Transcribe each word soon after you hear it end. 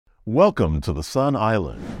Welcome to the Sun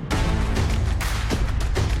Island.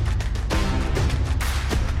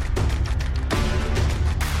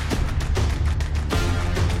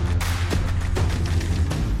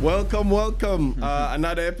 Welcome.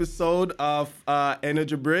 Another episode of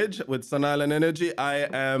Energy Bridge with Sun Island Energy. I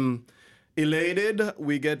am elated.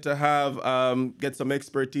 We get to have get some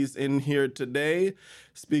expertise in here today.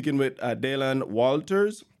 Speaking with Dalen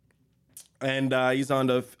Walters, and he's on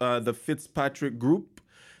the Fitzpatrick Group.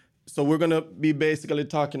 So we're gonna be basically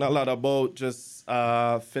talking a lot about just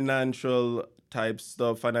financial type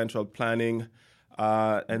stuff, financial planning,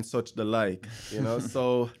 and such the like.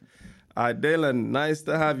 So. Dalen, nice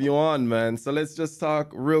to have you on, man. So let's just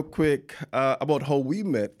talk real quick about how we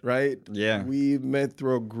met, right? Yeah. We met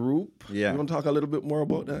through a group. Yeah. You want to talk a little bit more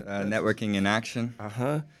about that? Networking in Action.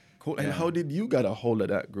 Cool. And Yeah. how did you get a hold of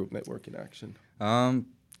that group, Networking Action?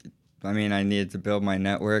 I needed to build my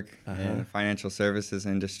network in the financial services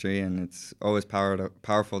industry, and it's always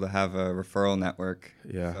powerful to have a referral network.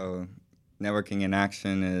 Yeah. So Networking in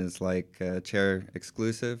Action is like chair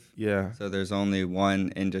exclusive. Yeah. So there's only one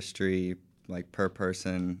industry like per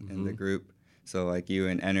person in the group. So like you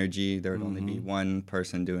in energy, there would only be one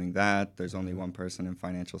person doing that. There's only one person in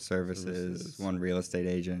financial services, one real estate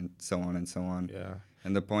agent, so on and so on. Yeah.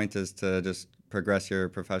 And the point is to just progress your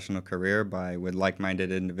professional career with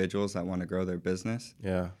like-minded individuals that want to grow their business.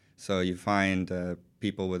 Yeah. So you find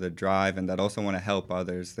people with a drive and that also want to help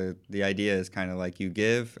others. The idea is kind of like you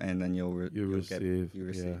give and then you'll receive.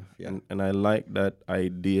 Yeah. And I like that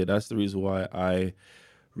idea. That's the reason why I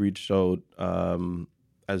reached out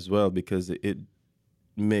as well, because it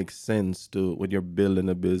makes sense to, when you're building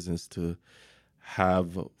a business, to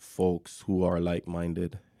have folks who are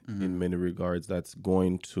like-minded in many regards. That's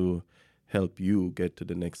going to help you get to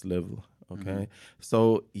the next level. Okay,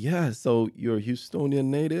 so you're a Houstonian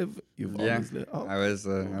native. You've always lived. I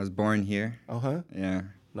was born here. Yeah.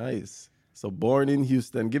 Nice. So born in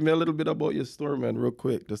Houston. Give me a little bit about your story, man, real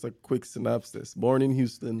quick. Just a quick synopsis. Born in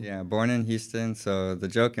Houston. Yeah, born in Houston. So the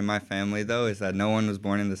joke in my family, though, is that no one was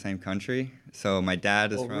born in the same country. So my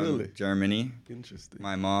dad is from Germany. Interesting.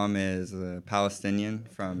 My mom is a Palestinian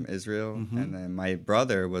from Israel, and then my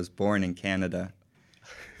brother was born in Canada.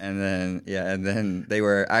 And then they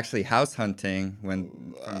were actually house hunting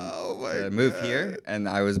when moved here, and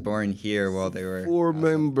I was born here while they were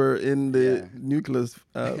Four-member in the nucleus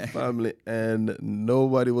family, and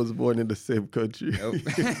nobody was born in the same country. Nope.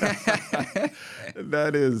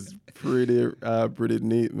 That is pretty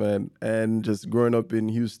neat, man. And just growing up in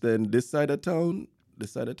Houston, this side of town.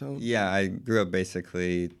 Yeah, I grew up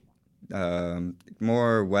basically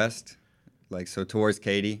more west, like so towards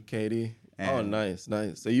Katy. Oh, nice.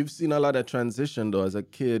 So you've seen a lot of transition, though, as a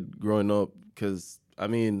kid growing up, because,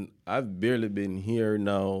 I've barely been here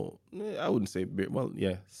now. I wouldn't say,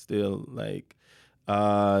 still like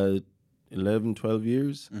 11, 12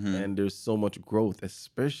 years, and there's so much growth,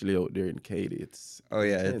 especially out there in Katy. It's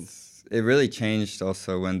intense. It really changed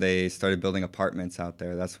also when they started building apartments out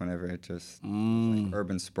there. That's whenever it just like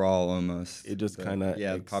urban sprawl almost. It just kind of...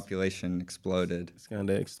 the population exploded. It's kind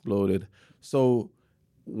of exploded. So...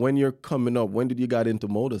 when you're coming up, when did you get into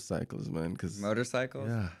motorcycles, man? Motorcycles?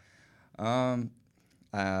 Yeah.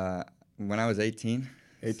 When I was 18.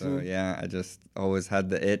 18? So, yeah, I just always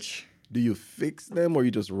had the itch. Do you fix them or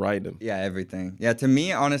you just ride them? Yeah, everything. Yeah, to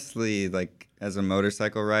me, honestly, like, as a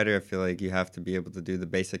motorcycle rider, I feel like you have to be able to do the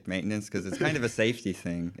basic maintenance because it's kind of a safety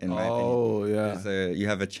thing, in my opinion. Oh, yeah. You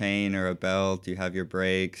have a chain or a belt, you have your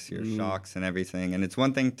brakes, your shocks and everything. And it's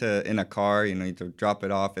one thing in a car, you to drop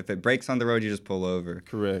it off. If it breaks on the road, you just pull over.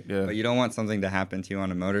 Correct, yeah. But you don't want something to happen to you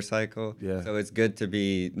on a motorcycle. Yeah. So it's good to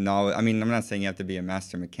be I'm not saying you have to be a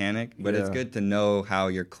master mechanic, but it's good to know how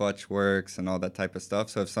your clutch works and all that type of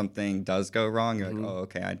stuff. So if something does go wrong, you're like, oh,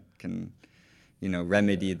 okay, I can...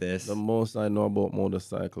 remedy this. The most I know about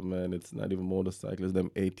motorcycle, man, it's not even motorcycle, it's them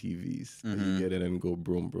ATVs. You get it and go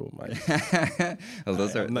broom, broom. Well,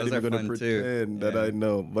 those are not even fun pretend that I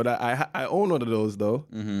know. But I own one of those, though.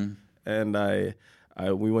 And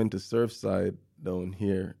we went to Surfside down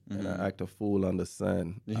here, and I act a fool on the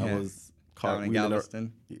sand. Yeah. I was Down in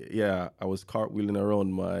Galveston? I was cartwheeling around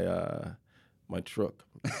my truck.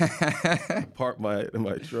 I parked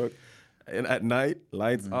my truck. And at night,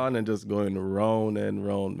 lights on and just going round and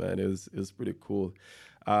round, man. It was pretty cool.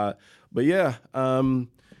 But yeah,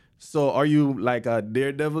 so are you like a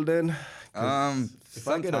daredevil then? If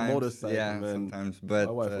I get a motorcycle, man, sometimes, but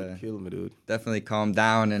my wife would kill me, dude. Definitely calm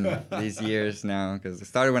down in these years now because it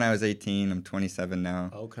started when I was 18. I'm 27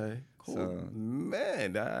 now. Okay, cool. So,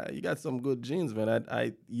 man, you got some good genes, man.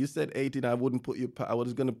 You said 18. I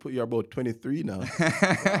was gonna put you about 23 now.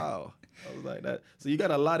 Wow. I was like that. So you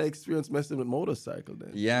got a lot of experience messing with motorcycle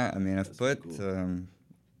then. Yeah, I mean, I've put cool.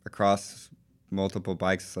 across multiple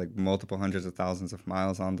bikes, like multiple hundreds of thousands of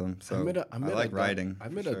miles on them. So I like riding. I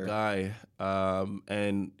met for a sure. guy,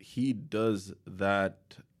 and he does that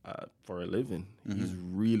for a living. He's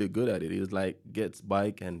really good at it. He's like gets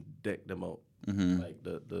bike and deck them out, like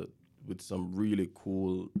the with some really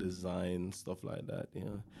cool design stuff like that.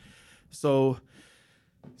 Yeah.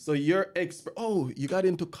 So you're expert. Oh, you got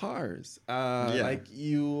into cars. Yeah. Like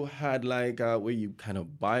you had like where you kind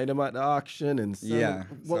of buy them at the auction and sell Yeah,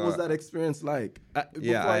 them. What so- was that experience like?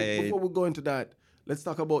 Yeah, Before we go into that, let's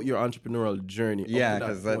talk about your entrepreneurial journey. Yeah, up to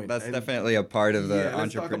because point. that's And definitely a part of the yeah,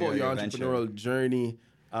 let's talk about your venture. entrepreneurial journey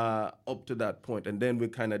up to that point, and then we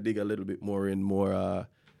kind of dig a little bit more in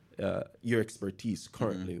your expertise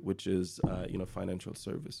currently, which is financial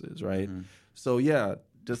services, right? So yeah,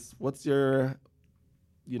 just what's your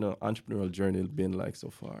entrepreneurial journey been like so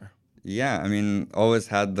far? Yeah, I mean, always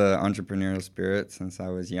had the entrepreneurial spirit since I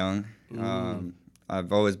was young.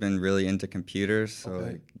 I've always been really into computers, so Okay.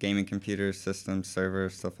 like gaming computers, systems,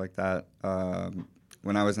 servers, stuff like that.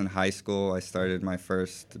 When I was in high school, I started my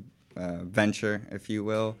first venture, if you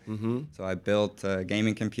will. So I built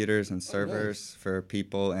gaming computers and servers for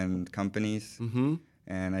people and companies,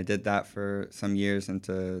 and I did that for some years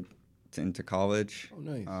into college. Oh,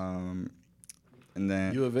 nice. And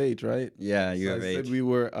then U of H, right? yeah, U So of I H. said we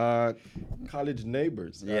were college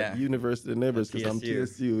neighbors, Yeah. university neighbors, because I'm TSU.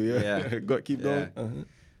 TSU. Yeah, Yeah. keep going. Yeah.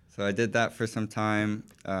 So I did that for some time.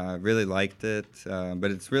 Really liked it,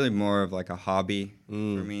 but it's really more of like a hobby for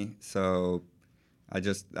me. So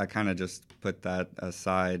I kind of just put that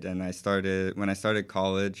aside, and when I started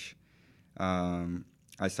college,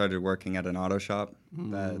 I started working at an auto shop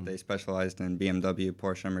that they specialized in BMW,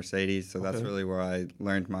 Porsche, and Mercedes. So that's Okay. really where I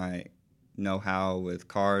learned my know-how with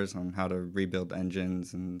cars on how to rebuild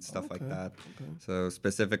engines and stuff like Okay, that. okay. So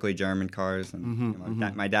specifically German cars, and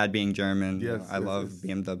my dad being German, Yes, I yes, love yes.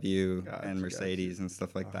 BMW Gotcha, and Mercedes and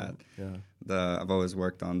stuff like that. Yeah, I've always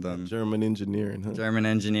worked on them. German engineering, huh? German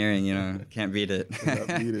engineering, can't beat it. Cannot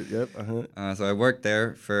beat it. Yep. So I worked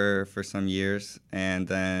there for some years, and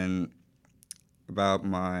then about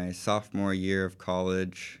my sophomore year of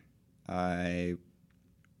college, I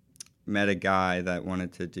met a guy that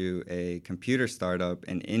wanted to do a computer startup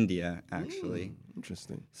in India, actually.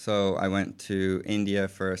 Interesting. So I went to India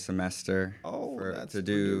for a semester. Oh, that's to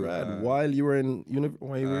pretty do. rad. While you were in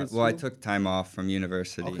while you were in Well, I school? took time off from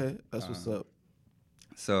university. Okay, that's what's up.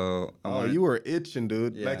 So You were itching,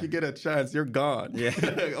 dude. Yeah. Like you get a chance, you're gone. Yeah.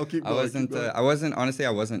 I'll keep I going. wasn't.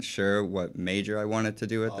 I wasn't sure what major I wanted to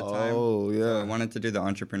do at the time. Oh, yeah. So I wanted to do the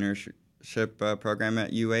entrepreneurship program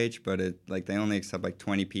at UH, but they only accept like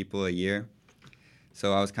 20 people a year.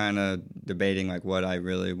 So I was kind of debating like what I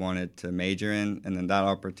really wanted to major in, and then that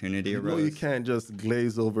opportunity arose. You can't just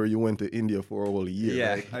glaze over. You went to India for a whole year.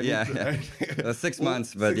 Yeah, right? I yeah. need to- 6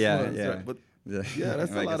 months, but 6 yeah, months, yeah. right. But yeah,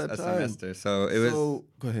 that's a Like lot of time. semester. So it was. So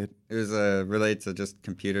go ahead. It was related to just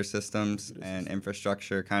computer systems and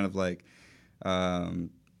infrastructure, kind of like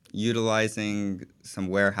utilizing some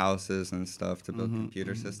warehouses and stuff to build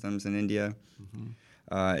computer systems in India.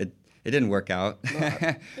 It didn't work out, but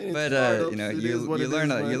startups, you it is what you it learn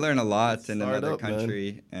is, man. you learn a lot It's in another startup, man.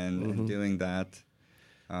 country and doing that.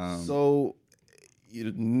 So,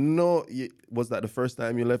 was that the first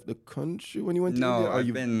time you left the country when you went to No, India? Or I've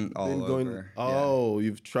you've been all over, yeah. Oh,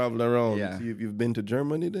 you've traveled around. Yeah. So you've been to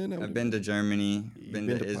Germany then? I've been to Germany, You've been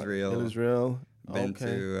to Israel, Israel. been Okay.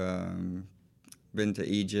 to been to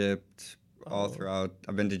Egypt, all throughout.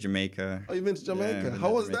 I've been to Jamaica. Oh, you've been to Yeah, Jamaica. I've been How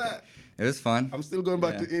to was Jamaica. that? It was fun. I'm still going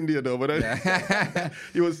back Yeah. to India though, but Yeah.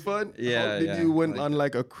 it was fun. Yeah, Did yeah. you went Like- on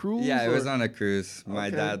like a cruise? Yeah, it was or- on a cruise. My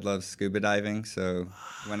Okay. dad loves scuba diving, so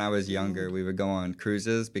when I was younger, we would go on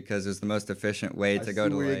cruises because it was the most efficient way I to go see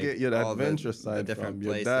to where like you get your all adventure the side different from.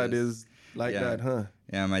 places. Your dad is like Yeah. that, huh?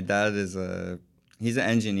 Yeah, my dad is he's an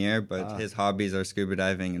engineer, but Ah. his hobbies are scuba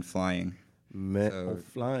diving and flying. Man, So,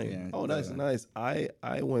 flying. yeah, Oh, that's so- nice. I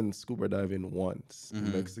went scuba diving once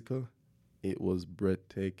in Mexico. It was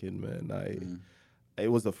breathtaking, man. It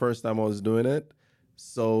was the first time I was doing it.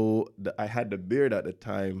 So I had the beard at the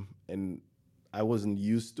time, and I wasn't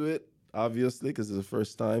used to it, obviously, because it's the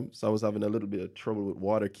first time. So I was having a little bit of trouble with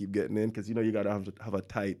water keep getting in, because you gotta have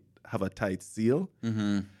a tight seal.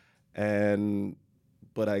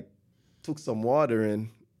 But I took some water in,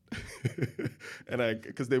 and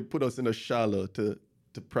because they put us in a shallow to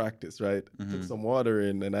practice, right? Took some water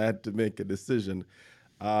in, and I had to make a decision.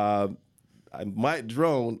 I might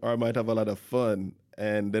drown or I might have a lot of fun.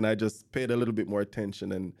 And then I just paid a little bit more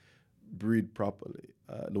attention and breathe properly,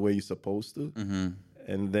 the way you're supposed to.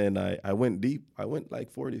 And then I went deep. I went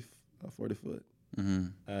like 40 a 40-foot.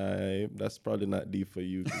 Mm-hmm. That's probably not deep for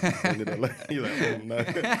you. You're like, "Oh, no."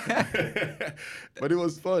 But it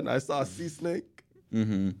was fun. I saw a sea snake.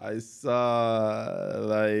 Mm-hmm. I saw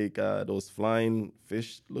like those flying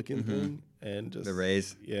fish looking thing, and just The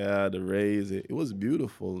rays. Yeah, the rays. It was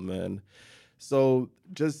beautiful, man. So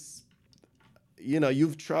just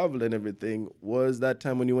you've traveled and everything. Was that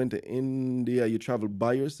time when you went to India? You traveled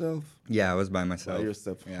by yourself? Yeah, I was by myself. By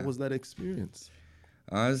yourself. Yeah. How was that experience?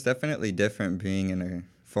 It was definitely different being in a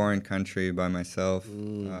foreign country by myself,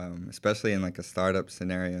 especially in like a startup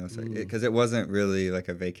scenario. So, because it wasn't really like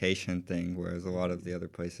a vacation thing, whereas a lot of the other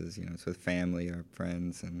places, it's with family or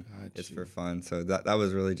friends and it's for fun. So that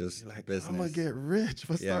was really just Like, business. I'm gonna get rich.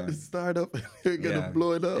 Let's start Yeah. this startup and you're gonna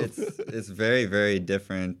blow it up. It's very, very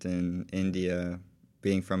different in India.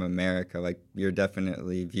 Being from America, like you're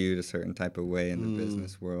definitely viewed a certain type of way in the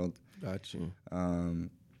business world. Got you.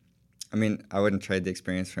 I mean, I wouldn't trade the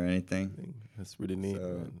experience for anything. That's really neat. So,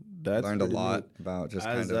 Man. That's learned a pretty lot neat. about just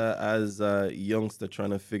As a youngster trying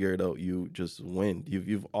to figure it out, you just went.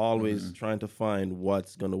 You've always trying to find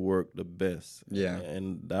what's gonna work the best. Yeah.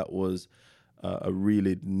 And that was a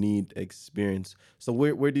really neat experience. So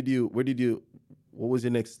where did you what was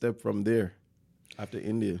your next step from there after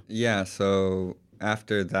India? Yeah, so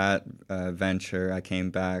after that venture, I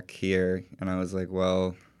came back here and I was like,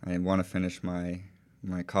 well, I want to finish my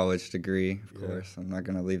college degree, of course. I'm not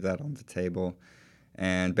going to leave that on the table.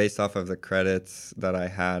 And based off of the credits that I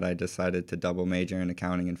had, I decided to double major in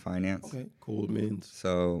accounting and finance. Okay, cool means.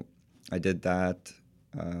 So I did that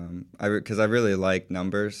because I really like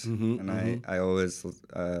numbers, I always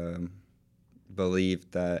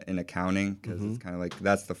believed that in accounting, because it's kind of like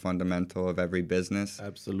that's the fundamental of every business.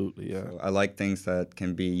 Absolutely, yeah. So I like things that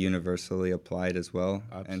can be universally applied as well.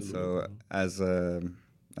 Absolutely. And so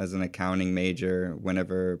as an accounting major,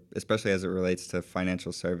 whenever, especially as it relates to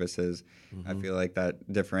financial services, I feel like that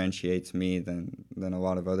differentiates me than a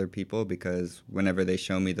lot of other people, because whenever they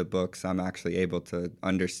show me the books, I'm actually able to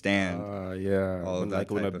understand. All of that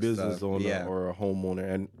when a type of business stuff. owner Yeah. or a homeowner,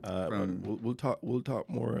 and we'll talk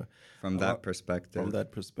more From that perspective. From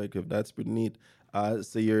that perspective, that's pretty neat.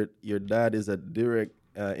 So your dad is a direct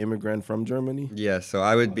immigrant from Germany. Yeah, so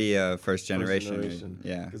I would be a first generation.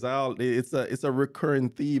 Yeah. Because it's a recurring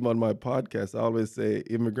theme on my podcast. I always say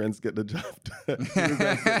immigrants get the job done.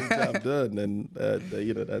 Immigrants get the job done, and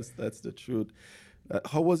that's the truth.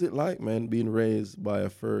 How was it like, man, being raised by a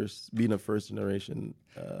first generation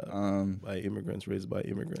by immigrants, raised by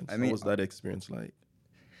immigrants? I mean, what was that experience like?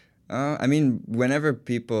 I mean, whenever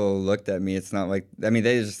people looked at me, it's not like, they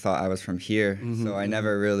just thought I was from here. So I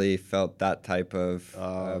never really felt that type of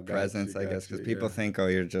presence, I guess, because people think, oh,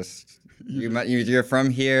 you're just, you're from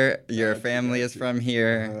here, your family is from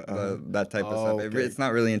here, that type of stuff. Okay. It's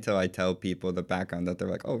not really until I tell people the background that they're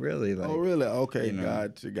like, oh, really? Like, Oh, really? Okay,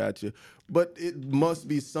 got you. But it must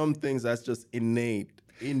be some things that's just innate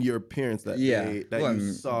in your parents that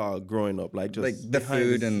you saw growing up, like just like the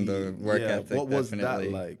food and the work ethic. What was definitely.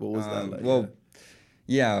 that like? What was that like? Well,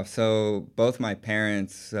 yeah. So both my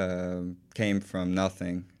parents came from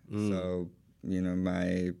nothing. So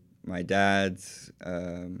my dad's.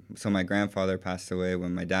 So my grandfather passed away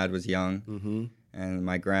when my dad was young, and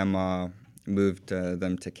my grandma moved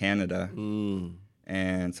them to Canada.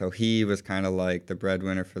 And so he was kind of like the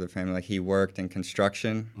breadwinner for the family. Like he worked in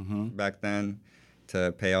construction back then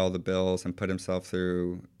to pay all the bills and put himself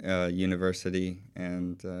through university.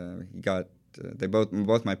 And he got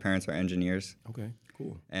both my parents are engineers. Okay,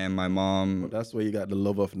 cool. And my mom. Well, that's where you got the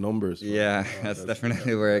love of numbers from. Yeah, that's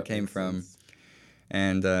definitely where it came from.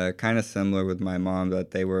 And kind of similar with my mom,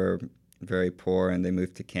 that they were very poor and they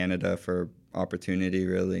moved to Canada for opportunity,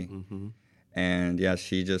 really. And yeah,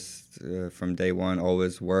 she just from day one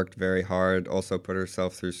always worked very hard. Also put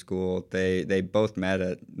herself through school. They both met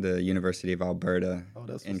at the University of Alberta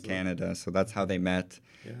in Canada, so that's how they met.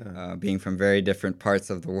 Yeah. Being from very different parts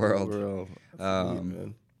of the world.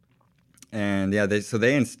 And yeah,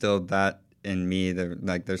 they instilled that in me.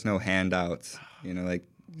 There's no handouts.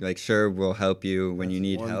 Like sure, we'll help you when you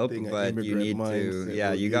need help, but you need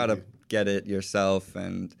to. You gotta get it yourself.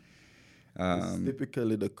 And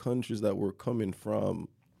typically the countries that we're coming from,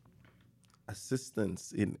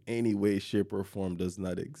 assistance in any way, shape, or form does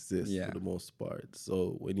not exist for the most part.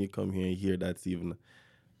 So when you come here and hear that's even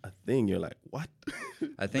a thing, you're like, what?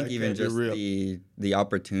 I think even just the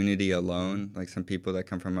opportunity alone, like some people that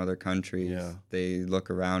come from other countries, they look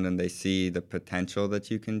around and they see the potential that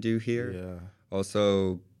you can do here. Yeah.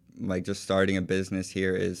 Also, like just starting a business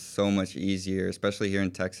here is so much easier, especially here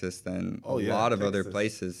in Texas, than a lot of other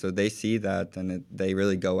places. So they see that and they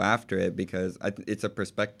really go after it because it's a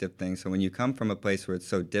perspective thing. So when you come from a place where it's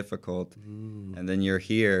so difficult and then you're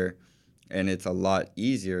here and it's a lot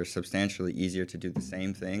easier, substantially easier to do the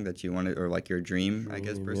same thing that you wanted, or like your dream, I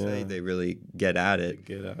guess, per se, they really get at it.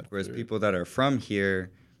 Whereas people that are from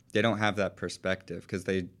here, they don't have that perspective because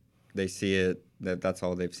they see it, that's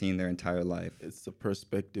all they've seen their entire life. It's a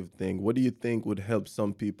perspective thing. What do you think would help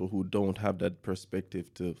some people who don't have that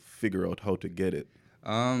perspective to figure out how to get it?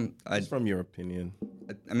 Just from your opinion.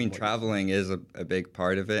 I mean, traveling is a big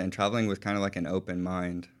part of it, and traveling with kind of like an open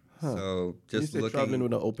mind. So just when you say traveling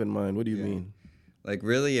with an open mind, what do you mean? Like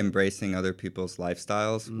really embracing other people's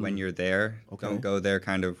lifestyles when you're there. Okay. Don't go there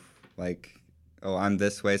kind of like, oh, I'm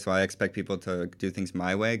this way, so I expect people to do things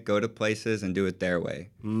my way. Go to places and do it their way.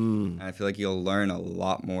 And I feel like you'll learn a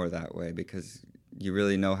lot more that way because you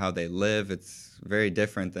really know how they live. It's very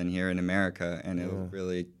different than here in America, and it'll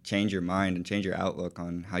really change your mind and change your outlook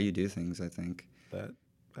on how you do things, I think.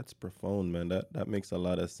 That's profound, man. That makes a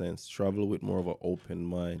lot of sense. Travel with more of an open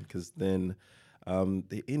mind, because then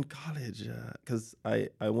in college, because I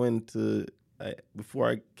went to, before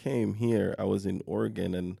I came here, I was in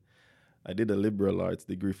Oregon, and I did a liberal arts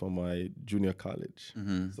degree for my junior college.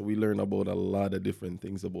 So we learned about a lot of different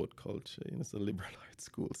things about culture. It's a liberal arts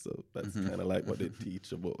school, so that's kind of like what they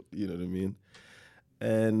teach about, you know what I mean?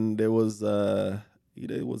 And there was either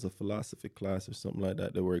it was a philosophy class or something like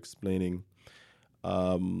that. They were explaining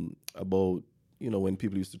about, when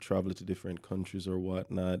people used to travel to different countries or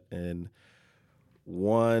whatnot, and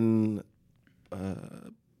one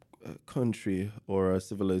country or a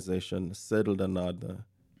civilization settled another,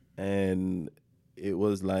 and it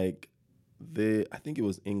was like I think it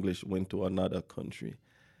was English went to another country,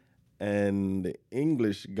 and the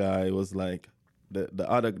English guy was like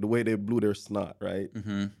the way they blew their snot, right?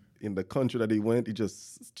 In the country that he went,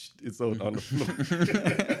 it's out on the floor.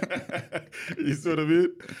 You see what I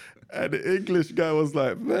mean? And the English guy was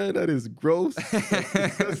like, man, that is gross. That's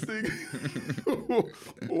disgusting.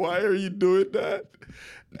 Why are you doing that?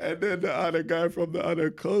 And then the other guy from the other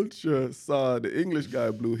culture saw the English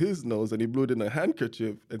guy blew his nose, and he blew it in a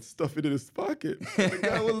handkerchief and stuffed it in his pocket. And the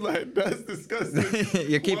guy was like, that's disgusting.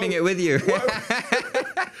 You're keeping it with you.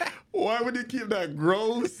 Why would you keep that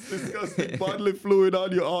gross, disgusting bodily fluid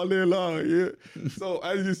on you all day long? Yeah. So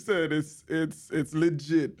as you said, it's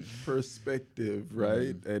legit perspective,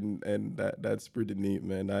 right? And that's pretty neat,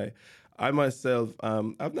 man. I myself,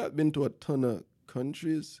 I've not been to a ton of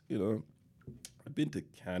countries. I've been to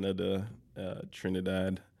Canada,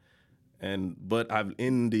 Trinidad, but I've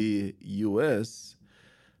in the U.S.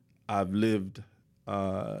 I've lived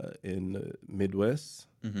in the Midwest.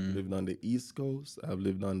 Lived on the East Coast. I've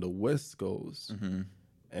lived on the West Coast,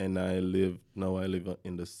 and I live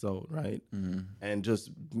in the South, right? And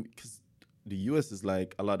just because the U.S. is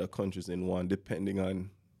like a lot of countries in one, depending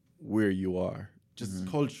on where you are, just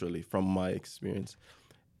culturally, from my experience.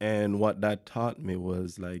 And what that taught me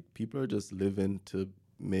was like people are just living to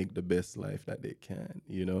make the best life that they can,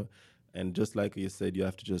 And just like you said, you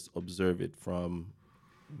have to just observe it from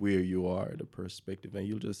where you are, the perspective, and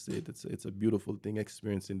you'll just see it. It's a beautiful thing,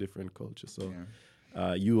 experiencing different cultures. So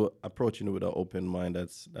you approaching it with an open mind,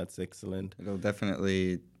 that's excellent. It'll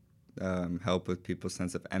definitely help with people's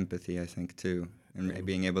sense of empathy, I think, too, and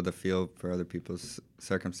being able to feel for other people's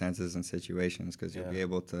circumstances and situations, because you'll be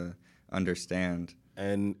able to understand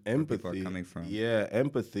and empathy, where people are coming from. Yeah,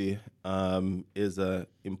 empathy is an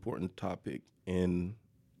important topic in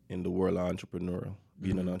the world of entrepreneurial,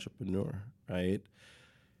 being an entrepreneur, right?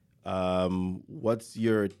 What's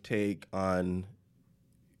your take on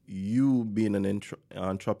you being an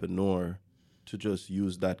entrepreneur to just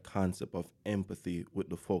use that concept of empathy with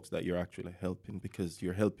the folks that you're actually helping, because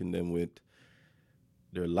you're helping them with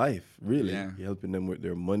their life, really. Yeah. You're helping them with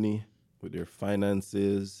their money, with their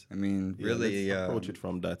finances. I mean, really let's approach it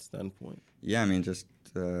from that standpoint. Yeah, I mean, just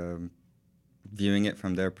viewing it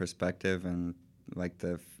from their perspective, and like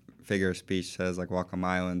the figure of speech says, like, walk a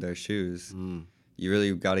mile in their shoes. You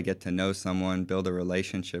really got to get to know someone, build a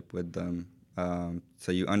relationship with them,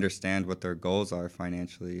 so you understand what their goals are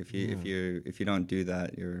financially. If you don't do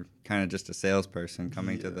that, you're kind of just a salesperson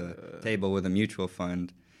coming to the table with a mutual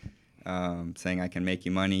fund, saying, I can make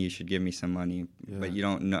you money, you should give me some money, but you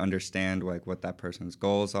don't understand like what that person's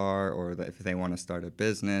goals are, or if they want to start a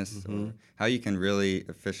business, or how you can really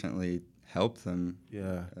efficiently help them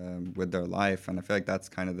with their life. And I feel like that's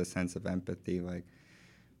kind of the sense of empathy, like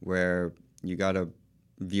where you got to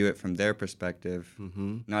view it from their perspective.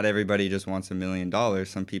 Mm-hmm. Not everybody just wants $1 million.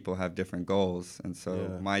 Some people have different goals. And so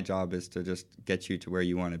Yeah. my job is to just get you to where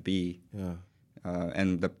you want to be, Yeah.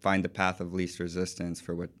 and find the path of least resistance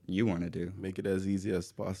for what you want to do. Make it as easy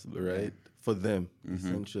as possible, right? For them, Mm-hmm.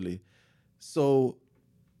 essentially. So,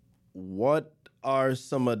 what are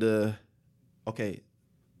some of the, okay,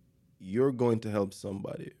 you're going to help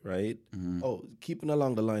somebody, right? Mm-hmm. Oh, keeping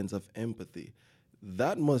along the lines of empathy.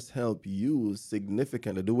 That must help you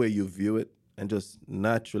significantly, the way you view it, and just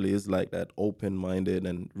naturally is like that open-minded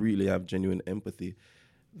and really have genuine empathy.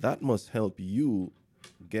 That must help you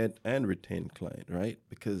get and retain client, right?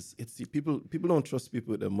 Because it's people don't trust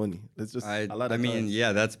people with their money. It's just a lot of times.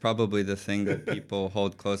 Yeah, that's probably the thing that people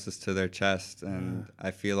hold closest to their chest. And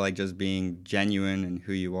I feel like just being genuine in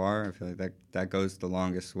who you are, I feel like that goes the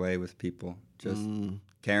longest way with people. Just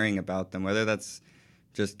caring about them, whether that's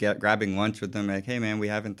just grabbing lunch with them, like, hey, man, we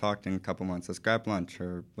haven't talked in a couple months. Let's grab lunch,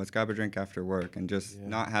 or let's grab a drink after work. And just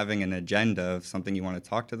not having an agenda of something you want to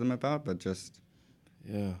talk to them about, but just,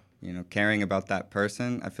 caring about that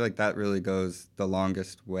person. I feel like that really goes the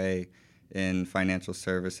longest way in financial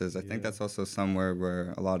services. I think that's also somewhere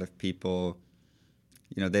where a lot of people,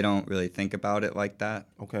 they don't really think about it like that.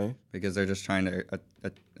 Okay. Because they're just trying to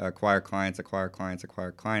acquire clients,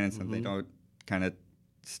 and they don't kind of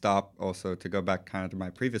stop also to go back kind of to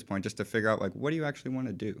my previous point, just to figure out, like, what do you actually want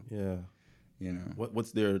to do? Yeah.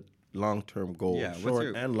 What's their long-term goal? Yeah,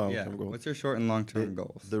 Short and long-term goal. What's your short and long-term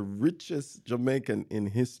goals? The richest Jamaican in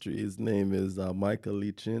history, his name is Michael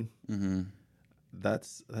Lee Chin. Mm-hmm.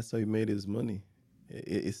 That's how he made his money,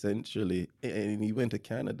 essentially. And he went to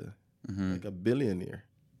Canada, like a billionaire.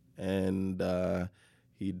 And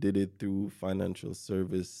he did it through financial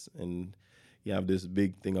service. And you have this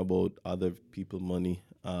big thing about other people money,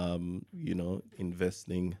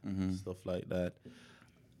 investing, stuff like that.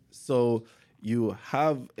 So you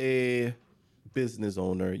have a business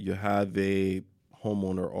owner, you have a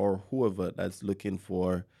homeowner or whoever that's looking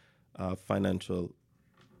for financial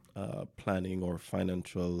planning or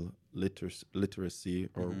financial literacy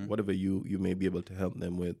or whatever you may be able to help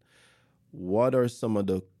them with. What are some of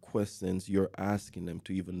the questions you're asking them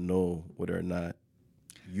to even know whether or not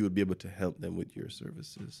you would be able to help them with your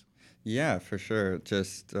services? Yeah, for sure.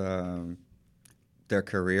 Just their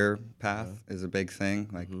career path is a big thing.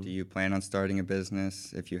 Like, do you plan on starting a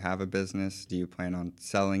business? If you have a business, do you plan on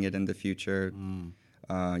selling it in the future?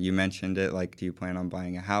 You mentioned it, like, do you plan on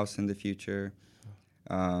buying a house in the future?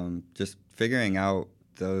 Just figuring out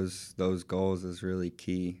those goals is really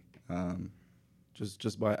key.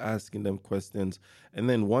 Just by asking them questions. And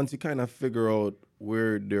then once you kind of figure out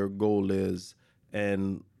where their goal is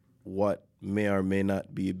and what may or may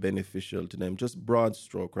not be beneficial to them, just broad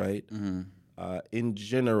stroke, right? In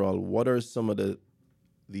general, what are some of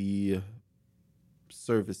the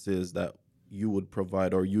services that you would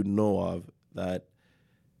provide or you know of that,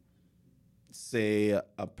 say,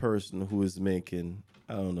 a person who is making,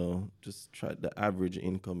 I don't know, just try the average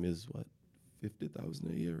income is what,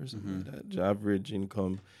 50,000 a year or something like that. The average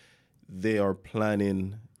income, they are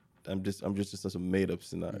planning. I'm just a made up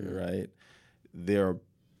scenario, right? They're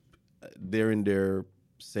in their,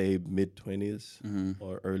 say, mid 20s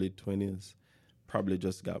or early 20s. Probably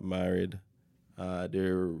just got married.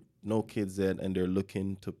 They're no kids yet, and they're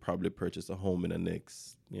looking to probably purchase a home in the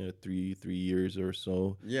next 3 years or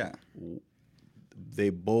so. Yeah. They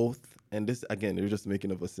both, and this again, they're just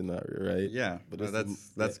making up a scenario, right? Yeah, but no,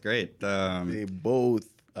 that's great. They both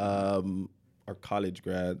are college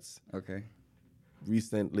grads. Okay.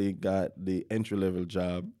 Recently got the entry-level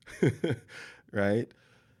job, right?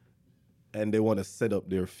 And they want to set up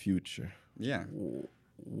their future. Yeah.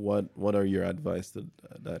 What are your advice to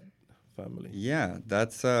that family? Yeah,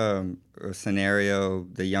 that's a scenario.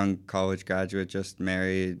 The young college graduate just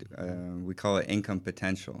married. We call it income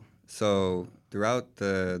potential. So throughout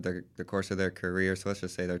the course of their career, so let's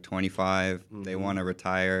just say they're 25, they want to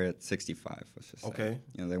retire at 65. Let's just say,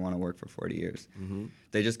 they want to work for 40 years.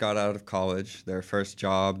 They just got out of college, their first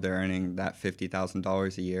job, they're earning that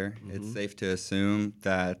 $50,000 a year. It's safe to assume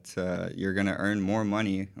that you're going to earn more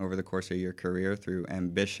money over the course of your career through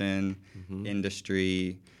ambition,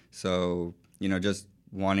 industry. So, just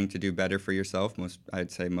wanting to do better for yourself.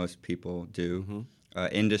 I'd say most people do.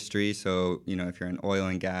 Industry, so if you're in oil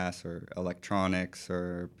and gas or electronics,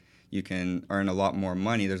 or you can earn a lot more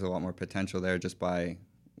money, there's a lot more potential there just by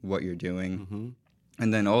what you're doing.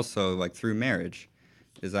 And then also, like, through marriage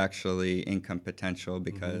is actually income potential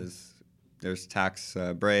because there's tax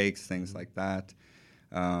breaks, things like that,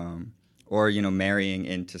 or marrying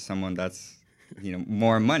into someone that's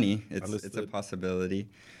more money. It's a possibility.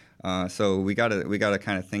 So we gotta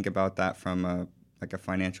kind of think about that from like a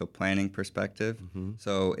financial planning perspective.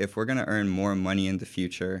 So if we're going to earn more money in the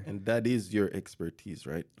future, And that is your expertise,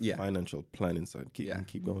 right? Yeah. Financial planning side.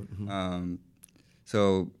 Keep going.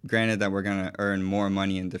 so granted that we're going to earn more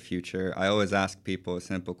money in the future, I always ask people a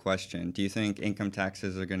simple question. Do you think income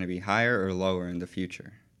taxes are going to be higher or lower in the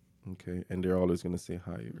future? Okay. And they're always going to say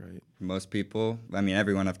higher, right? Most people, I mean,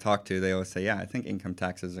 everyone I've talked to, they always say, yeah, I think income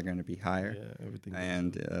taxes are going to be higher. Yeah, everything.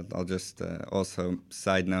 And I'll just also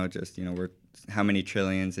side note, just, we're how many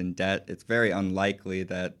trillions in debt. It's very unlikely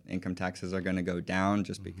that income taxes are going to go down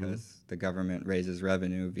just because the government raises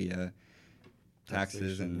revenue via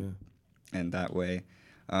taxes and that way.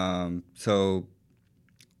 So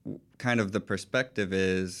kind of the perspective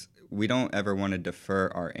is we don't ever want to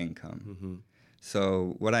defer our income.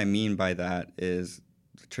 So what I mean by that is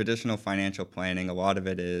traditional financial planning, a lot of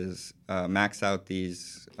it is max out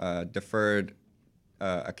these deferred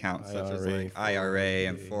accounts such as like IRA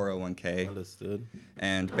and 401k. Understood.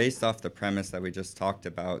 And based off the premise that we just talked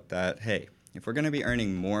about that, hey, if we're going to be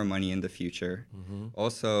earning more money in the future,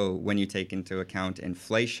 also when you take into account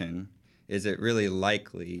inflation, is it really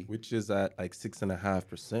likely? Which is at like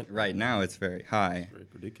 6.5%. Right now, it's very high. Very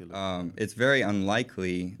ridiculous. It's very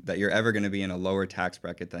unlikely that you're ever going to be in a lower tax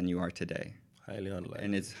bracket than you are today. Highly unlikely.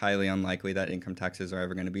 And it's highly unlikely that income taxes are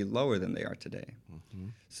ever going to be lower than they are today.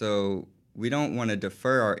 So we don't want to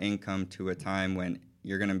defer our income to a time when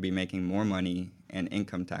you're going to be making more money and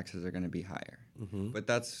income taxes are going to be higher. But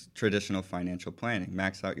that's traditional financial planning.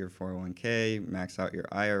 Max out your 401k, max out your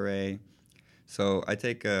IRA. So I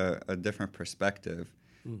take a different perspective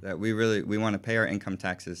that we want to pay our income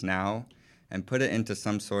taxes now and put it into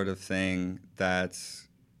some sort of thing that's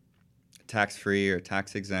tax-free or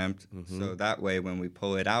tax-exempt. So that way when we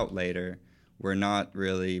pull it out later, we're not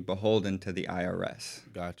really beholden to the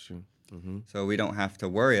IRS. Got you. So we don't have to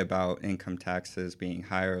worry about income taxes being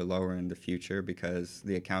higher or lower in the future because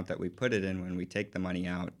the account that we put it in when we take the money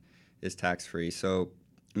out is tax-free. So,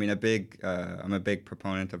 I mean, I'm a big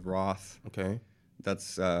proponent of Roth. Okay.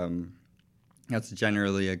 That's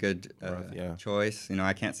generally a good choice.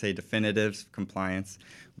 I can't say definitive compliance,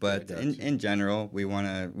 but in general, we want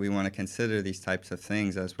to consider these types of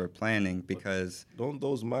things as we're planning because don't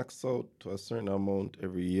those max out to a certain amount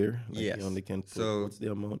every year? Like yes. You only can put, so what's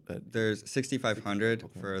the amount that? There's $6,500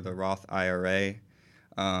 for the Roth IRA.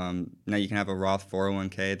 Now you can have a Roth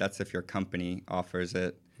 401k. That's if your company offers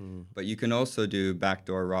it. But you can also do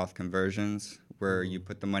backdoor Roth conversions where you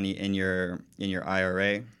put the money in your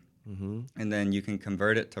IRA. And then you can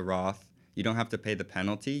convert it to Roth. You don't have to pay the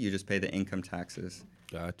penalty. You just pay the income taxes.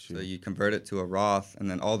 Got you. So you convert it to a Roth, and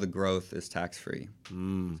then all the growth is tax-free. So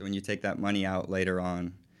when you take that money out later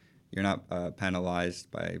on, you're not penalized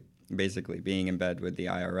by basically being in bed with the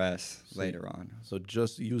IRS later on. So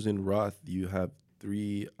just using Roth, you have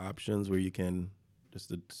 3 options where you can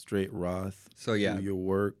just a straight Roth do your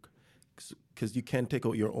work. Because you can take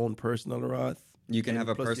out your own personal Roth. You can have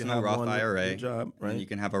a personal Roth IRA, job, right? And you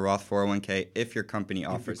can have a Roth 401k if your company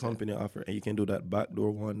offers and you can do that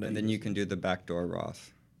backdoor one. And then you can do the backdoor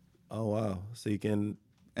Roth. Oh, wow. So you can...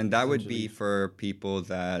 And that would be for people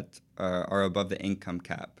that are above the income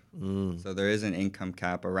cap. So there is an income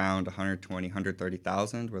cap around 120,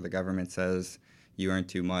 130,000 where the government says you earn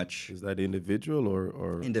too much. Is that individual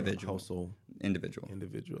or individual household? Individual.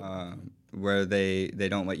 Individual. Where they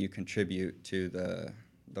don't let you contribute to the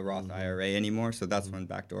Roth IRA anymore, so that's when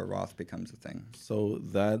backdoor Roth becomes a thing. So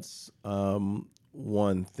that's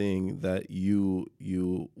one thing that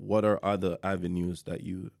what are other avenues that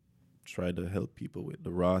you try to help people with?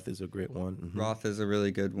 The Roth is a great one. Roth is a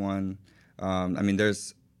really good one. I mean,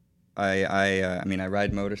 I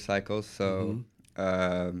ride motorcycles, so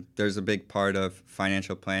there's a big part of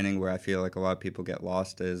financial planning where I feel like a lot of people get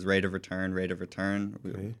lost is rate of return.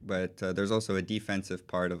 Okay. But there's also a defensive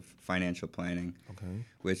part of financial planning,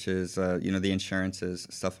 which is, the insurances,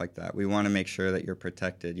 stuff like that. We want to make sure that you're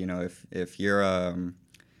protected. If you're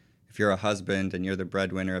a husband and you're the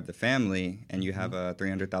breadwinner of the family and you have a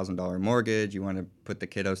 $300,000 mortgage, you want to put the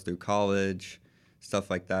kiddos through college,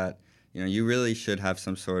 stuff like that. You really should have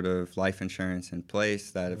some sort of life insurance in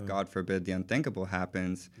place that if, God forbid, the unthinkable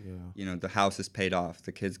happens, the house is paid off,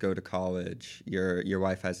 the kids go to college, your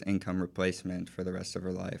wife has income replacement for the rest of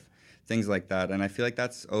her life, things like that. And I feel like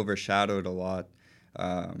that's overshadowed a lot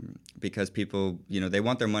because people, they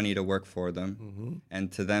want their money to work for them.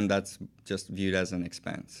 And to them, that's just viewed as an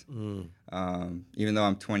expense. Even though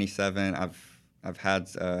I'm 27, I've had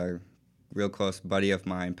real close buddy of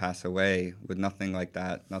mine pass away with nothing like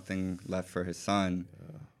that, nothing left for his son.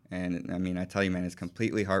 And I mean, I tell you, man, it's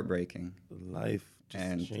completely heartbreaking. Life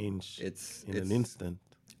just changed in an instant.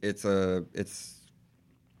 It's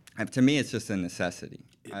To me, it's just a necessity.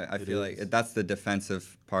 I It feel like is. that's the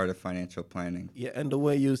defensive part of financial planning. Yeah, and the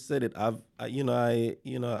way you said it, I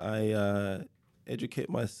educate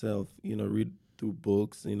myself. Read through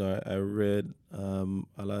books. I read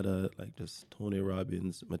a lot of like just Tony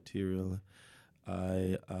Robbins material.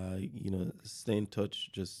 I stay in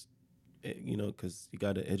touch. Just because you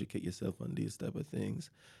got to educate yourself on these type of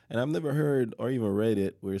things. And I've never heard or even read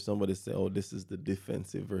it where somebody say, "Oh, this is the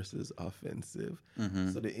defensive versus offensive."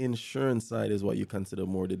 So the insurance side is what you consider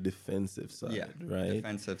more the defensive side, Yeah, right?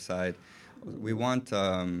 defensive side. We want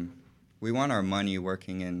our money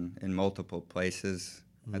working in multiple places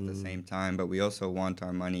at the same time, but we also want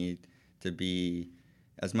our money to be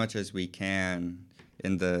as much as we can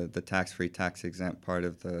in the tax-free, tax-exempt part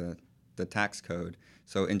of the tax code.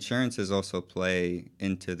 So insurances also play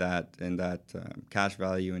into that, and that cash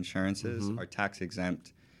value insurances are tax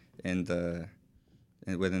exempt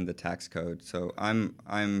within the tax code. So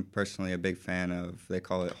I'm personally a big fan of, they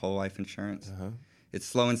call it whole life insurance. It's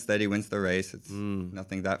slow and steady wins the race. It's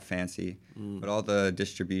nothing that fancy, but all the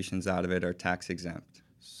distributions out of it are tax exempt.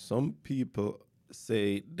 Some people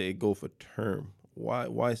say they go for term.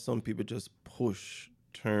 Why some people just push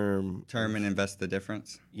term? Term and invest the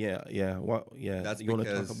difference. Yeah. Yeah. That's you want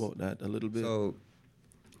to talk because- about that a little bit? So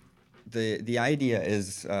the idea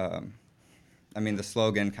is, the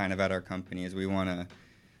slogan kind of at our company is we want to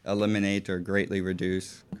eliminate or greatly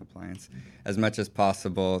reduce compliance as much as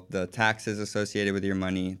possible the taxes associated with your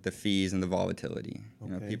money, the fees, and the volatility.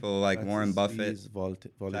 Okay. People like Taxes, Warren Buffett, fees,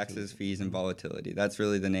 volatility. taxes, fees, and volatility. That's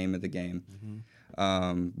really the name of the game.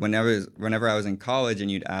 Whenever I was in college and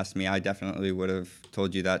you'd ask me, I definitely would have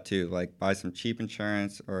told you that too. Like, buy some cheap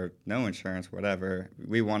insurance or no insurance, whatever.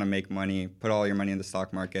 We want to make money. Put all your money in the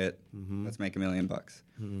stock market. Let's make $1 million.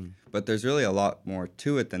 But there's really a lot more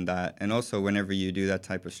to it than that. And also, whenever you do that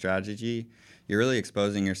type of strategy, you're really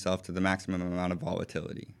exposing yourself to the maximum amount of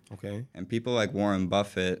volatility. Okay. And people like Warren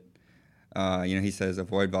Buffett, he says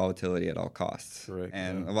avoid volatility at all costs. Correct,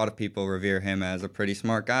 And yeah. a lot of people revere him as a pretty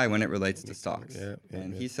smart guy when it relates to stocks. Yeah,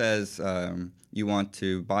 He says you want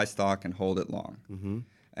to buy stock and hold it long.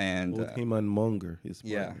 And Both him and Munger, his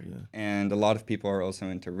yeah. partner. Yeah. And a lot of people are also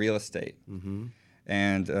into real estate.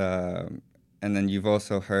 And then you've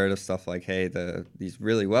also heard of stuff like, hey, these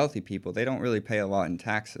really wealthy people, they don't really pay a lot in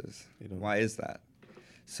taxes. Why is that?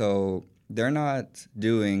 So they're not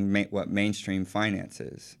doing what mainstream finance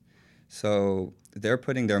is. So they're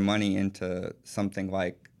putting their money into something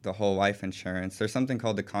like the whole life insurance. There's something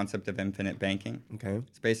called the concept of infinite banking. Okay.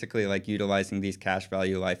 It's basically like utilizing these cash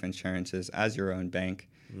value life insurances as your own bank.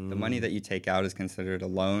 The money that you take out is considered a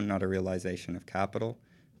loan, not a realization of capital.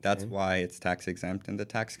 That's why it's tax exempt in the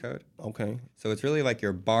tax code. Okay. So it's really like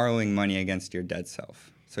you're borrowing money against your dead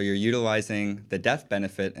self. So you're utilizing the death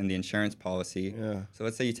benefit in the insurance policy. Yeah. So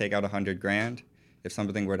let's say you take out $100,000. If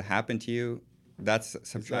something were to happen to you, that's Is that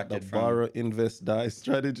subtracted the from. borrow, invest, die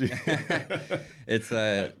strategy? It's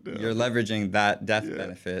you're leveraging that death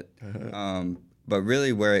benefit. But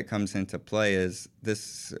really, where it comes into play is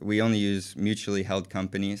this: we only use mutually held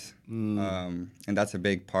companies, and that's a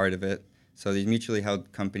big part of it. So these mutually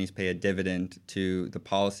held companies pay a dividend to the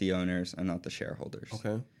policy owners and not the shareholders.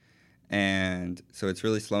 Okay. And so it's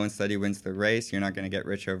really slow and steady wins the race. You're not going to get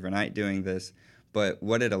rich overnight doing this. But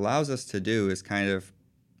what it allows us to do is kind of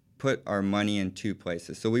put our money in two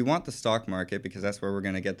places. So we want the stock market because that's where we're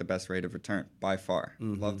going to get the best rate of return by far.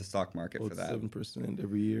 Love the stock market for that. 7%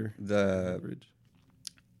 every year. The Average.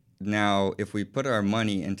 Now, if we put our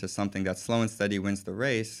money into something that's slow and steady wins the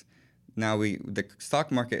race, now the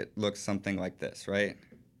stock market looks something like this, right?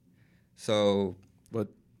 So But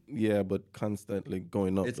constantly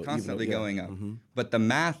going up. it's though, constantly even, going up. But the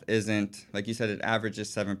math isn't, like you said, it averages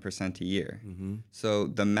 7% a year. So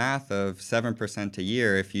the math of 7% a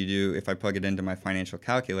year, if I plug it into my financial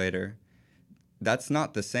calculator, that's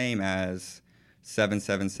not the same as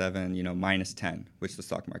 777, minus 10, which the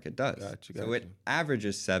stock market does. Gotcha. So it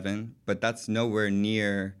averages 7, but that's nowhere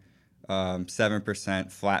near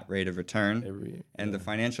 7% flat rate of return. And the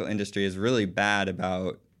financial industry is really bad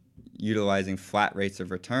about utilizing flat rates of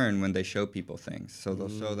return when they show people things. So they'll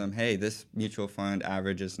show them, hey, this mutual fund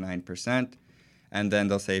averages 9%. And then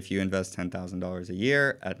they'll say, if you invest $10,000 a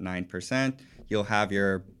year at 9%, you'll have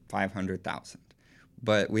your $500,000.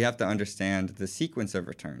 But we have to understand the sequence of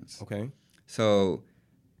returns. Okay. So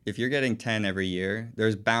if you're getting 10 every year,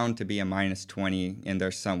 there's bound to be a minus 20 in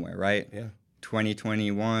there somewhere, right? Yeah.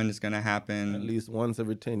 2021 is going to happen. At least once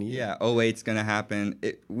every 10 years. Yeah, 08 is going to happen.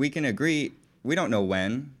 We can agree, we don't know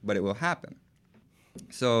when, but it will happen.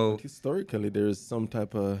 So Historically, there's some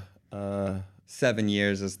type of 7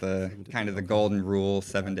 years is the kind of the golden rule.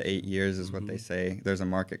 7 to 8 years is what they say. There's a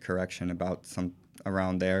market correction about some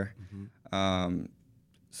around there.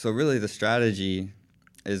 So really the strategy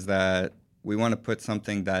is that we want to put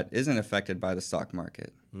something that isn't affected by the stock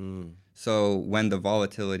market. So when the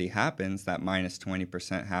volatility happens, that minus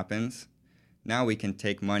 20% happens, now we can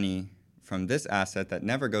take money from this asset that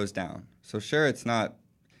never goes down. So sure, it's not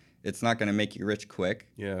going to make you rich quick.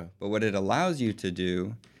 Yeah. But what it allows you to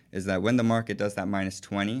do is that when the market does that minus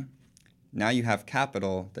 20, now you have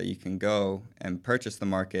capital that you can go and purchase the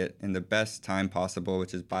market in the best time possible,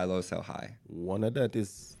 which is buy low, sell high. One of that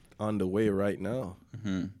is on the way right now.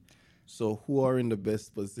 So who are in the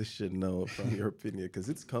best position now, from your opinion? Because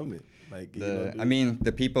it's coming. Like,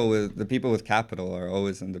 the people with capital are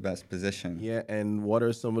always in the best position. Yeah, and what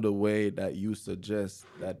are some of the way that you suggest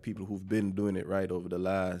that people who've been doing it right over the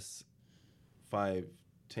last 5,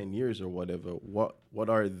 10 years or whatever, what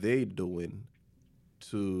are they doing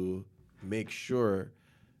to make sure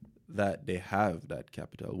that they have that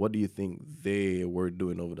capital? What do you think they were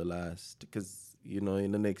doing over the last, because, in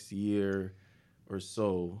the next year or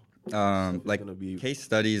so, like case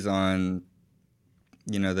studies on,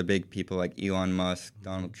 the big people like Elon Musk,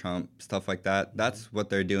 Donald Trump, stuff like that. That's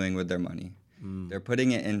what they're doing with their money. They're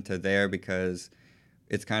putting it into there because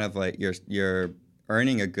it's kind of like you're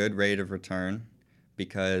earning a good rate of return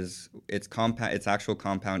because it's actual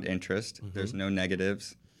compound interest. There's no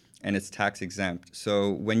negatives. And it's tax exempt.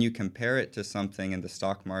 So when you compare it to something in the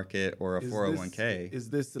stock market or a 401k,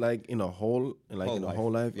 is this like in a whole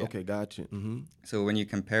life? Yeah. Okay, gotcha. So when you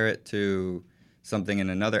compare it to something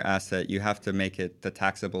in another asset, you have to make it the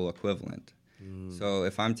taxable equivalent. So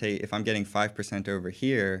if I'm getting 5% over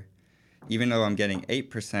here, even though I'm getting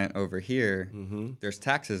 8% over here, there's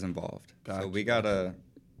taxes involved. Gotcha. So we gotta,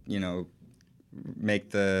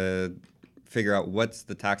 figure out what's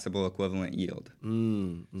the taxable equivalent yield.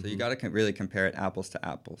 So you got to really compare it apples to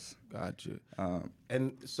apples. Gotcha.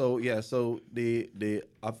 And so so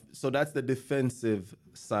that's the defensive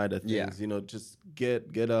side of things. Yeah. Just get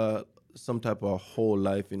some type of whole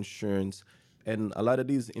life insurance, and a lot of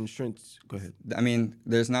these insurance. Go ahead. I mean,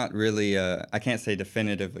 there's not really I can't say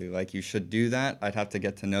definitively like you should do that. I'd have to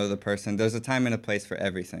get to know the person. There's a time and a place for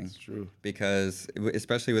everything. It's true. Because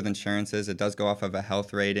especially with insurances, it does go off of a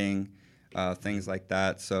health rating. Things like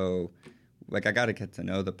that. So, I got to get to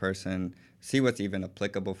know the person, see what's even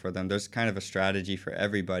applicable for them. There's kind of a strategy for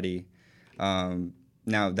everybody.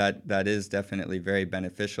 Now, that is definitely very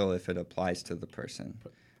beneficial if it applies to the person.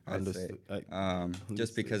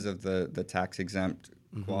 Just because of the tax exempt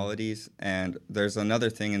qualities. And there's another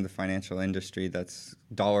thing in the financial industry that's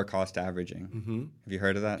dollar cost averaging. Have you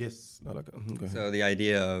heard of that? Yes. Go ahead. So the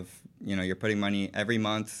idea of, you're putting money every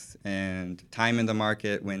month and time in the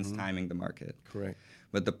market wins timing the market. Correct.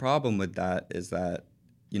 But the problem with that is that,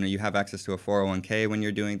 you have access to a 401k when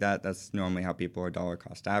you're doing that. That's normally how people are dollar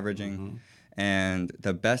cost averaging. And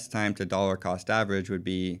the best time to dollar cost average would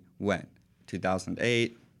be when?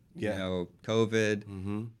 2008,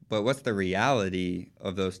 COVID. But what's the reality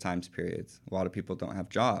of those times periods? A lot of people don't have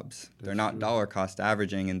jobs. They're not dollar cost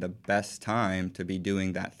averaging in the best time to be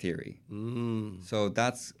doing that theory. So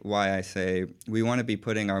that's why I say we want to be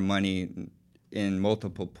putting our money in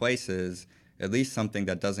multiple places, at least something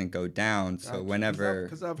that doesn't go down. So whenever...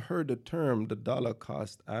 Because I've heard the term, the dollar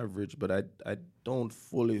cost average, but I don't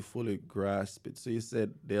fully grasp it. So you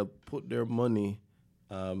said they'll put their money...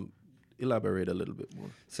 elaborate a little bit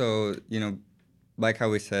more. So, like how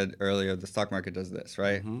we said earlier, the stock market does this,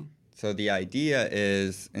 right? So the idea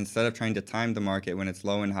is instead of trying to time the market when it's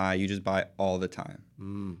low and high, you just buy all the time.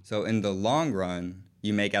 So in the long run,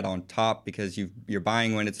 you make out on top because you're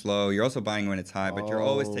buying when it's low. You're also buying when it's high, but you're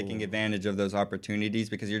always taking advantage of those opportunities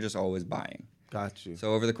because you're just always buying. Got you.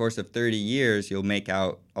 So over the course of 30 years, you'll make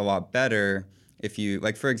out a lot better if you,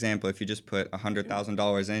 for example, if you just put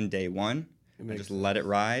 $100,000 in day one, and just let it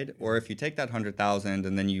ride, or if you take that 100,000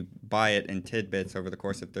 and then you buy it in tidbits over the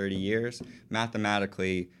course of 30 years,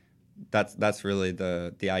 mathematically, that's really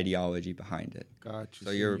the ideology behind it. Gotcha.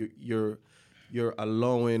 So you're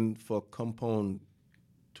allowing for compound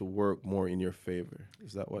to work more in your favor.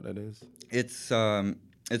 Is that what that is?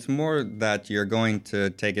 It's more that you're going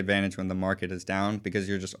to take advantage when the market is down because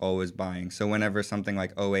you're just always buying. So whenever something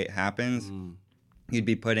like 08 happens, you'd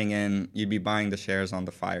be buying the shares on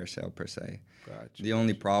the fire sale per se. Gotcha. The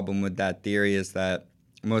only problem with that theory is that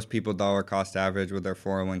most people dollar cost average with their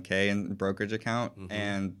 401k and brokerage account,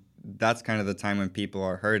 and that's kind of the time when people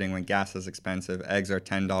are hurting, when gas is expensive, eggs are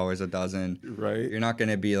 $10 a dozen. Right. You're not going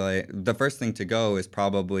to be like, the first thing to go is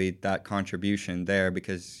probably that contribution there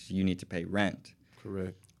because you need to pay rent.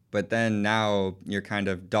 Correct. But then now you're kind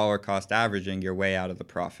of dollar cost averaging your way out of the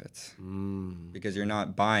profits because you're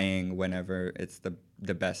not buying whenever it's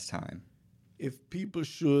the best time. If people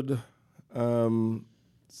should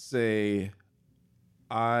say,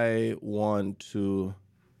 I want to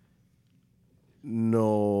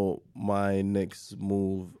know my next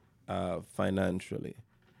move financially,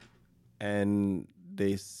 and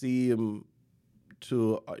they seem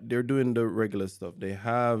to, they're doing the regular stuff. They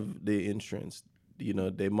have the insurance,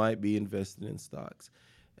 they might be investing in stocks,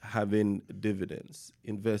 having dividends,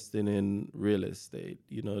 investing in real estate,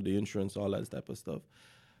 the insurance, all that type of stuff.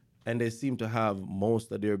 And they seem to have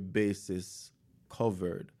most of their bases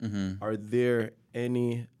covered. Are there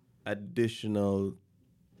any additional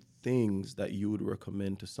things that you would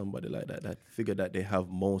recommend to somebody like that figure that they have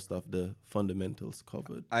most of the fundamentals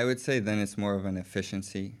covered? I would say then it's more of an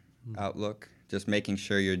efficiency outlook, just making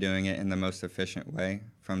sure you're doing it in the most efficient way,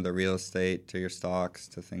 from the real estate to your stocks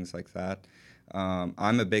to things like that.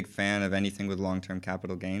 I'm a big fan of anything with long-term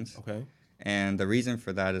capital gains. Okay. And the reason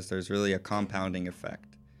for that is there's really a compounding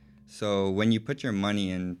effect. So when you put your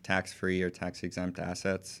money in tax-free or tax-exempt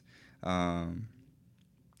assets,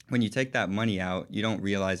 when you take that money out, you don't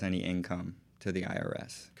realize any income to the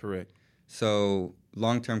IRS. Correct. So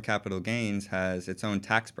long-term capital gains has its own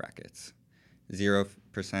tax brackets, 0%,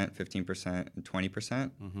 15%, and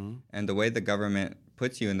 20%. And the way the government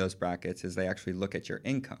puts you in those brackets is they actually look at your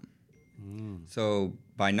income. So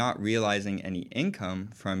by not realizing any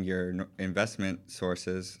income from your investment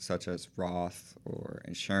sources, such as Roth or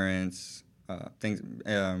insurance, things,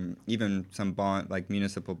 even some bond, like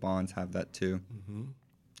municipal bonds have that too.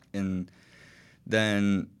 And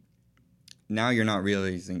then now you're not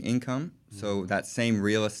realizing income. So that same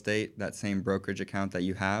real estate, that same brokerage account that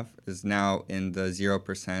you have is now in the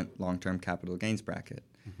 0% long-term capital gains bracket.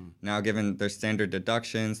 Now, given there's standard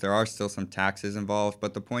deductions, there are still some taxes involved,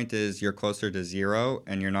 but the point is you're closer to 0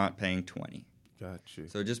 and you're not paying 20. Got you.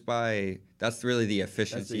 So just that's really the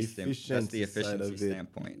efficiency, that's the efficiency side of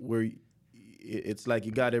standpoint. Where it's like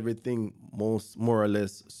you got everything more or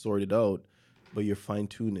less sorted out, but you're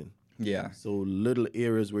fine-tuning. Yeah. So little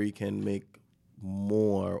areas where you can make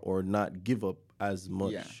more or not give up as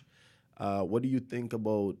much. Yeah. What do you think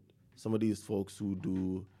about some of these folks who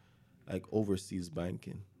do like overseas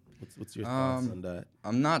banking? What's your thoughts on that?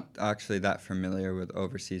 I'm not actually that familiar with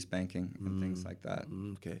overseas banking and things like that.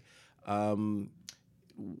 Okay.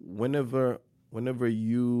 Whenever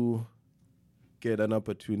you get an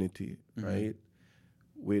opportunity, right,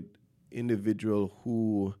 with individual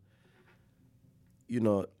who,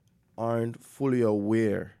 aren't fully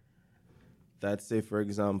aware that, say, for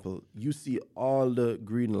example, you see all the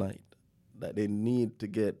green light that they need to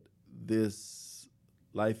get this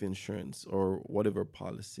life insurance or whatever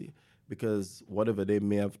policy, because whatever they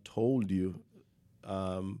may have told you,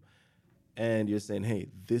 and you're saying, hey,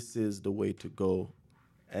 this is the way to go,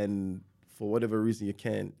 and for whatever reason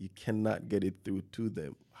you cannot get it through to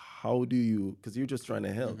them. How do you, because you're just trying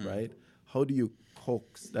to help, right? How do you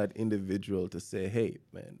coax that individual to say, hey,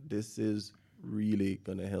 man, this is really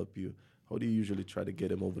going to help you? How do you usually try to get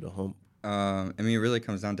them over the hump? It really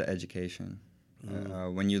comes down to education.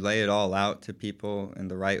 When you lay it all out to people in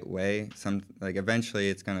the right way, eventually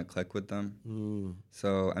it's going to click with them.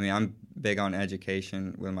 So, I'm big on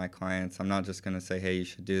education with my clients. I'm not just going to say, hey, you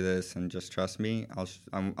should do this and just trust me.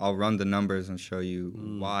 I'll run the numbers and show you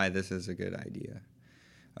why this is a good idea.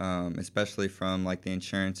 Especially from like the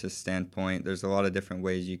insurance's standpoint, there's a lot of different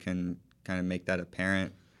ways you can kind of make that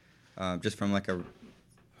apparent. Just from like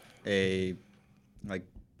a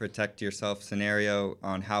protect yourself scenario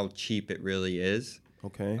on how cheap it really is.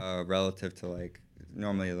 Okay. Relative to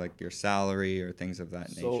normally your salary or things of that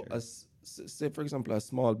nature. So, say for example, a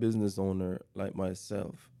small business owner like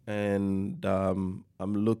myself, and I'm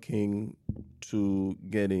looking to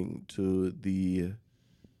getting to the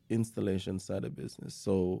installation side of business.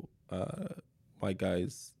 So my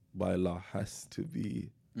guys by law has to be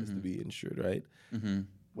insured, right?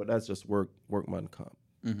 But that's just workman comp,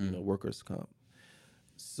 workers comp.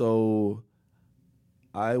 So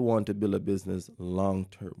I want to build a business long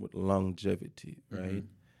term with longevity, right?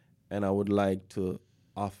 And I would like to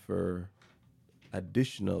offer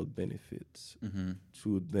additional benefits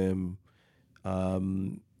to them,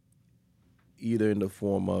 either in the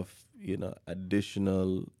form of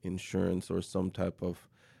additional insurance or some type of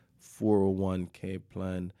 401k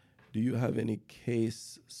plan. Do you have any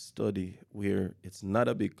case study where it's not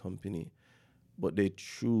a big company, but they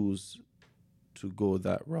choose to go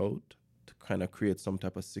that route to kind of create some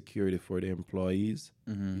type of security for the employees?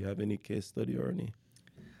 Do you have any case study or any?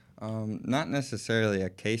 Not necessarily a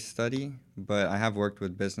case study, but I have worked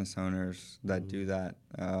with business owners that do that.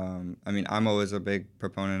 I mean, I'm always a big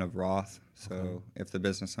proponent of Roth. So if the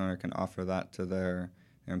business owner can offer that to their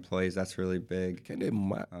employees, that's really big.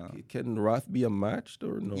 Can Roth be a match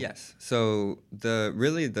or no? Yes. So the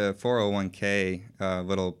 401k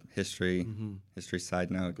little history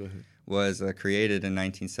side note was created in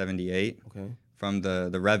 1978 from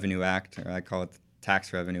the Revenue Act, or I call it the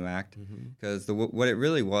Tax Revenue Act, because what it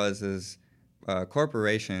really was is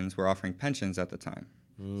corporations were offering pensions at the time.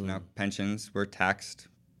 So now pensions were taxed.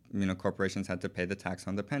 Corporations had to pay the tax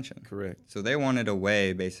on the pension. Correct. So they wanted a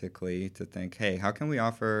way, basically, to think, hey, how can we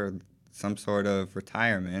offer some sort of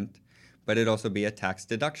retirement, but it also be a tax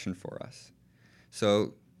deduction for us?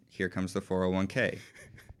 So here comes the 401k.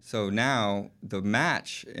 So now the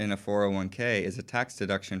match in a 401k is a tax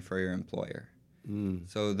deduction for your employer.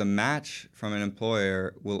 So the match from an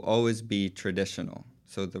employer will always be traditional.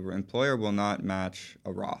 So the employer will not match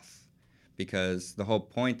a Roth. Because the whole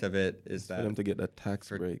point of it is that for them to get that tax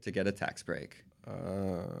break. To get a tax break.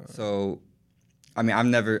 So, I mean,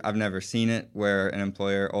 I've never seen it where an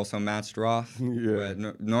employer also matched Roth.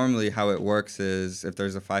 But normally, how it works is if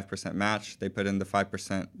there's a 5% match, they put in the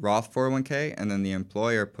 5% Roth 401k, and then the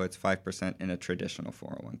employer puts 5% in a traditional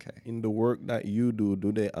 401k. In the work that you do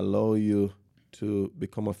they allow you to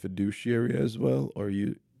become a fiduciary as well, or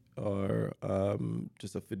you are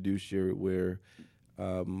just a fiduciary where?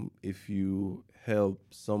 If you help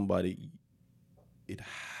somebody, it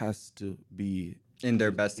has to be in their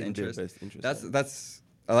best interest. That's.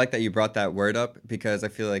 I like that you brought that word up because I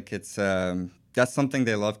feel like it's that's something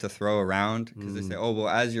they love to throw around because they say, oh well,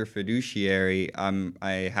 as your fiduciary,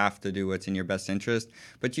 I have to do what's in your best interest.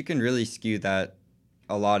 But you can really skew that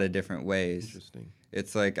a lot of different ways. Interesting.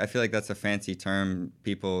 It's like I feel like that's a fancy term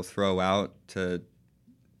people throw out to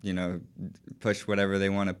push whatever they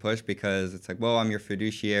want to push because it's like, well, I'm your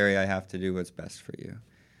fiduciary. I have to do what's best for you.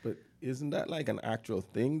 But isn't that like an actual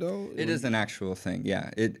thing, though? It is an actual thing, yeah.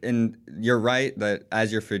 And you're right that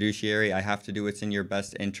as your fiduciary, I have to do what's in your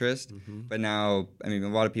best interest. But now, I mean, a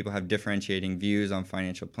lot of people have differentiating views on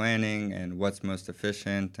financial planning and what's most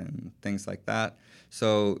efficient and things like that.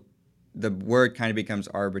 So the word kind of becomes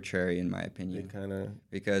arbitrary, in my opinion,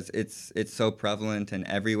 because it's so prevalent and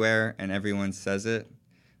everywhere, and everyone says it.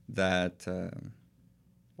 That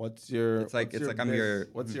what's your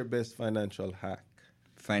best financial hack?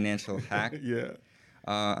 Financial hack? Yeah.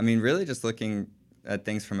 I mean, really just looking at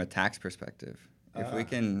things from a tax perspective. If we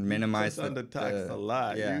can minimize the tax a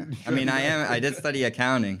lot. Yeah. I mean, I did study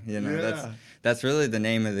accounting, that's really the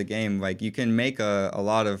name of the game. Like you can make a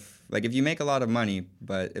lot of, like if you make a lot of money,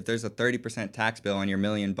 but if there's a 30% tax bill on your $1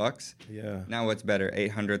 million, now what's better,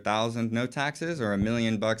 800,000 no taxes or $1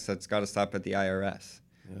 million that's got to stop at the IRS?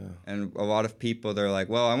 Yeah. And a lot of people, they're like,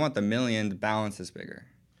 well, I want the $1 million, the balance is bigger.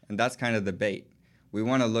 And that's kind of the bait. We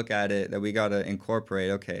want to look at it that we got to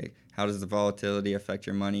incorporate, okay, how does the volatility affect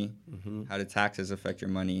your money? How do taxes affect your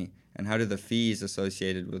money? And how do the fees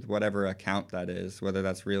associated with whatever account that is, whether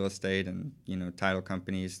that's real estate and, title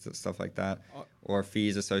companies, stuff like that, or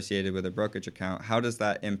fees associated with a brokerage account, how does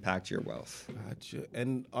that impact your wealth? Gotcha.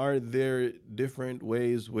 And are there different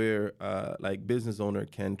ways where, like, business owner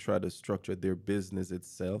can try to structure their business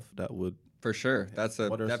itself that would... For sure. That's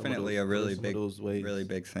definitely a really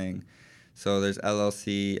big thing. So there's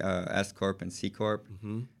LLC, S Corp, and C Corp.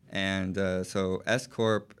 And so S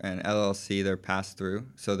Corp and LLC, they're pass through,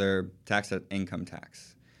 so they're taxed at income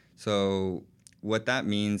tax. So what that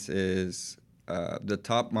means is the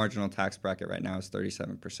top marginal tax bracket right now is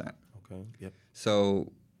 37%. Okay. Yep.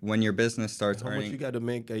 So when your business starts earning, how much you got to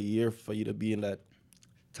make a year for you to be in that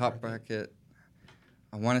top bracket?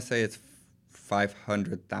 I want to say it's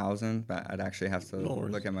 500,000, but I'd actually have to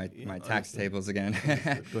look at my tax tables again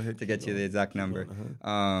to get you the exact number.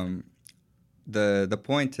 The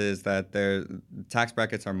point is that tax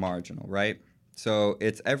brackets are marginal, right? So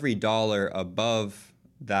it's every dollar above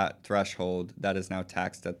that threshold that is now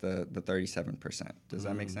taxed at the 37%. Does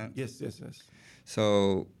that make sense? Yes.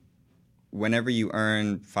 So whenever you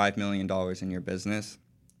earn $5 million in your business,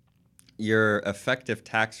 your effective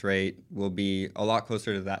tax rate will be a lot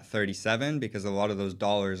closer to that 37 because a lot of those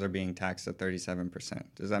dollars are being taxed at 37%.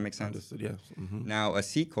 Does that make sense? Understood, yes. Now, a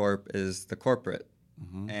C Corp is the corporate,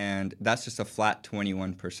 and that's just a flat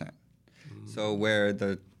 21%. So where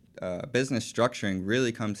the business structuring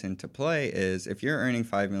really comes into play is if you're earning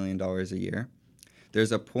 $5 million a year,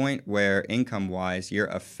 there's a point where income-wise, your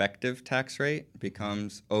effective tax rate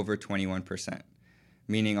becomes over 21%.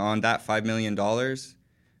 Meaning on that $5 million,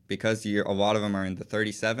 because a lot of them are in the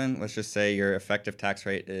 37, let's just say your effective tax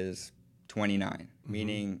rate is 29,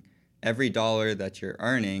 meaning every dollar that you're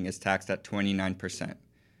earning is taxed at 29%.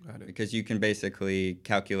 Because you can basically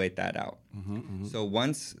calculate that out. So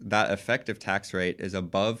once that effective tax rate is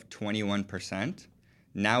above 21%,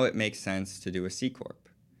 now it makes sense to do a C Corp.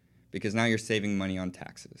 Because now you're saving money on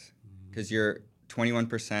taxes. Because you're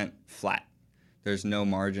 21% flat. There's no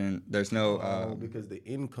margin. There's no... because the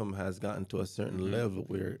income has gotten to a certain level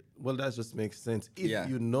where... Well, that just makes sense.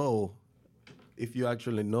 If you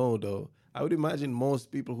actually know, though. I would imagine most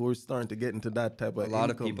people who are starting to get into that type of income... A lot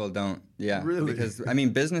of people don't. Yeah. Really? Because, I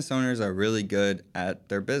mean, business owners are really good at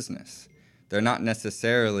their business. They're not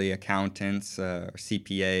necessarily accountants or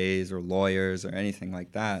CPAs or lawyers or anything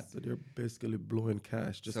like that. So they're basically blowing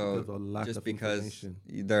cash just because of the lack of information.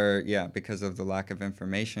 Because of the lack of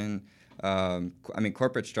information. I mean,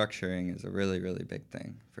 corporate structuring is a really, really big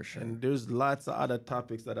thing, for sure. And there's lots of other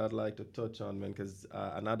topics that I'd like to touch on, man, because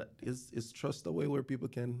is trust a way where people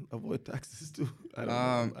can avoid taxes too? I don't know.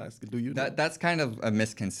 I'm asking. Do you know? That's kind of a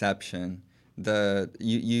misconception.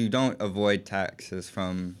 You don't avoid taxes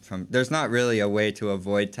from there's not really a way to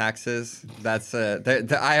avoid taxes. That's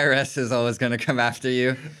the IRS is always going to come after you.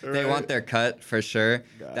 Right. They want their cut for sure.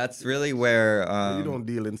 That's really where you don't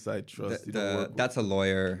deal inside trust. That's a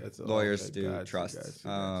lawyer. Lawyers do trust.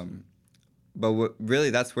 But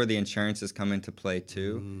really, that's where the insurances come into play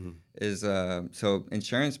too. So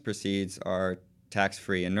insurance proceeds are tax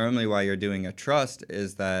free, and normally why you're doing a trust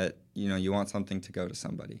is that you want something to go to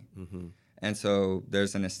somebody. And so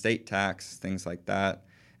there's an estate tax, things like that.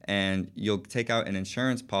 And you'll take out an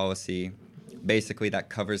insurance policy, basically that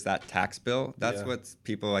covers that tax bill. That's what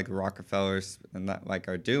people like Rockefellers and that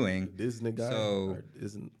are doing. Disney guy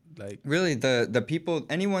isn't like... Really, the people,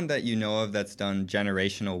 anyone that you know of that's done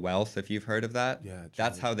generational wealth, if you've heard of that,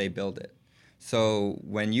 that's how they build it. So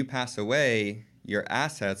when you pass away, your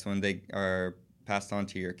assets, when they are passed on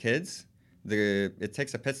to your kids, it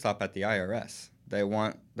takes a pit stop at the IRS. They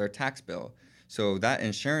want their tax bill. So that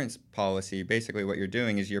insurance policy, basically what you're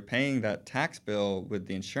doing is you're paying that tax bill with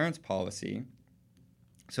the insurance policy.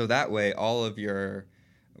 So that way all of your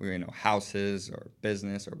houses or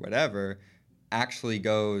business or whatever actually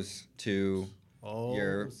goes to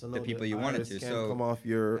the people you want it to. So come off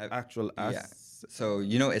your actual assets. So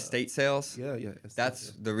estate sales?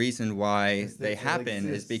 That's the reason why they happen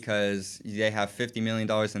is because they have $50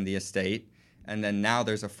 million in the estate. And then now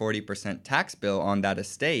there's a 40% tax bill on that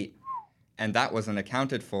estate, and that wasn't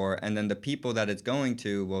accounted for. And then the people that it's going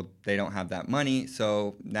to, well, they don't have that money,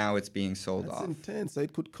 so now it's being sold off. That's intense.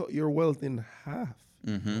 It could cut your wealth in half.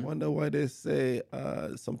 I wonder why they say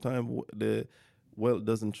sometimes the wealth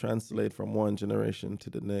doesn't translate from one generation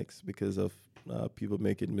to the next because of people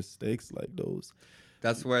making mistakes like those.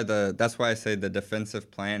 That's why I say the defensive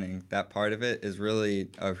planning, that part of it is really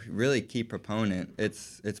a really key proponent.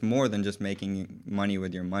 It's more than just making money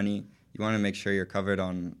with your money. You want to make sure you're covered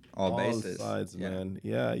on all bases. All sides, man.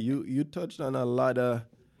 Yeah, you touched on a lot of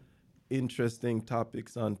interesting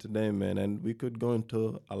topics on today, man, and we could go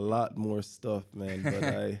into a lot more stuff, man, but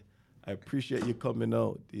I appreciate you coming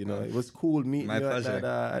out. It was cool meeting you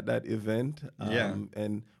at that event.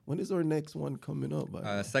 And when is our next one coming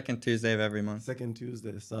up? Second Tuesday of every month. Second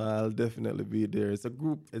Tuesday. So I'll definitely be there. It's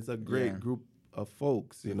a great group of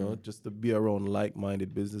folks, just to be around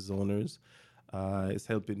like-minded business owners. It's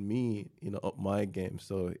helping me, up my game.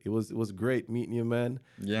 So it was great meeting you, man.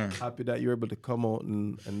 Yeah. Happy that you're able to come out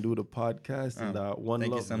and do the podcast. And one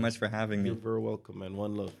thank love. You so much for having me. You're very welcome, man.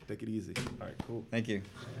 One love. Take it easy. All right, cool. Thank you.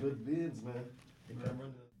 Good vids, man.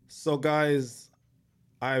 So, guys,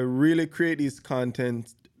 I really create these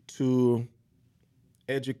content to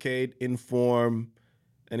educate, inform,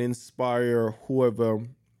 and inspire whoever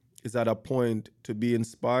is at a point to be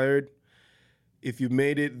inspired. If you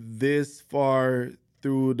made it this far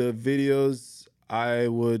through the videos, I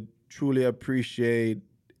would truly appreciate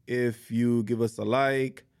if you give us a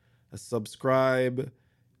like, a subscribe,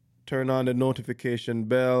 turn on the notification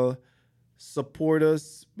bell, support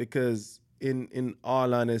us, because in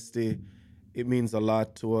all honesty, it means a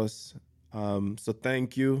lot to us. So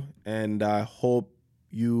thank you, and I hope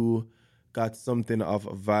you got something of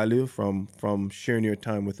value from sharing your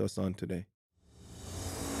time with us on today.